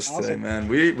joining us today, awesome. man.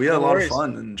 We had No a lot worries. of fun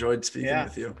and enjoyed speaking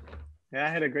with you. Yeah, I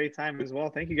had a great time as well.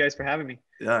 Thank you guys for having me.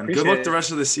 Yeah, and Appreciate good luck it. the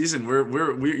rest of the season.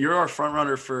 You're our front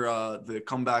runner for the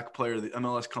comeback player, the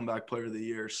MLS comeback player of the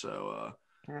year. So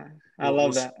I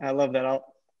love that. I love that.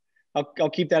 I'll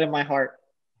keep that in my heart.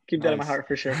 Keep that in my heart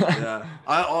for sure. Yeah.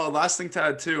 Last thing to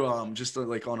add too, just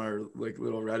like on our like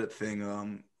little Reddit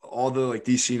thing, all the like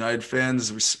DC United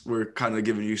fans were kind of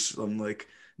giving you some like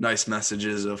nice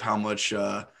messages of how much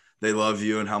they love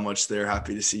you and how much they're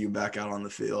happy to see you back out on the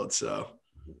field. So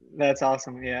that's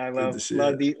awesome. Yeah, I love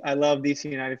DC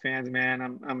United fans, man.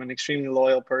 I'm an extremely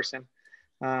loyal person,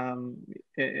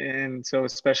 and so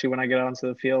especially when I get onto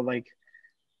the field, like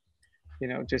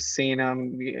just seeing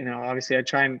them. Obviously I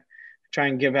try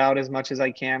and give out as much as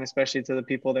I can, especially to the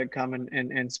people that come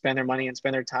and spend their money and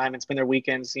spend their time and spend their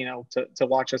weekends, to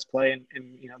watch us play.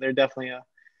 And they're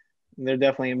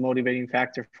definitely a motivating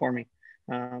factor for me.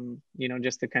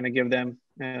 Just to kind of give them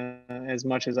as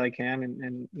much as I can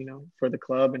and for the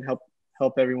club and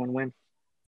help everyone win.